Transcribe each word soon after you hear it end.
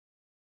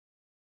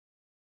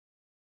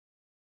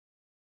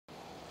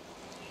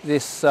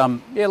this,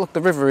 yeah, look,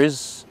 the river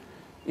is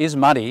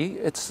muddy.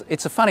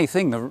 It's a funny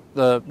thing.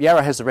 The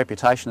Yarra has the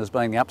reputation as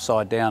being the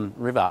upside down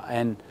river,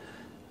 and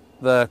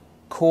the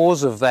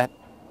cause of that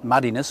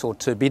muddiness, or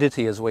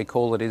turbidity as we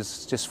call it,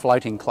 is just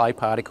floating clay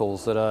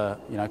particles that are,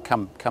 you know,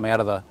 come out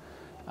of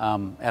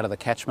the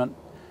catchment,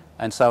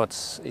 and so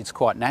it's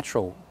quite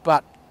natural.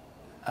 But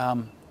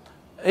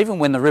even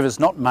when the river's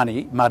not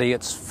muddy,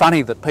 it's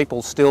funny that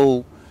people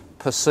still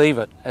perceive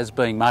it as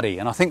being muddy.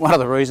 And I think one of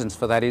the reasons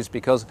for that is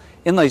because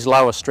in these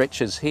lower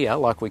stretches here,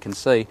 like we can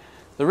see,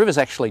 the river's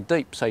actually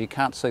deep, so you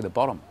can't see the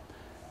bottom.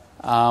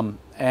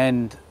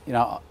 And you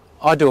know,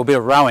 I do a bit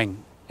of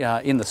rowing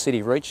in the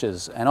city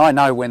reaches, and I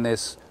know when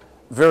there's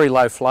very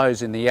low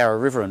flows in the Yarra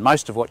River, and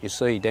most of what you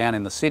see down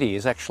in the city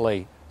is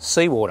actually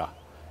seawater,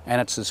 and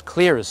it's as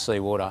clear as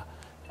seawater.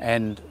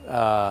 And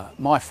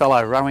my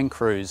fellow rowing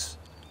crews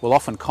will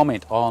often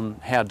comment on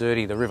how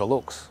dirty the river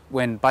looks,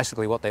 when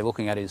basically what they're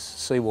looking at is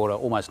seawater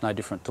almost no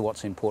different to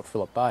what's in Port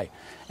Phillip Bay.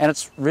 And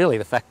it's really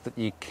the fact that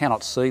you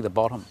cannot see the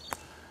bottom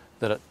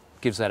that it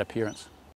gives that appearance.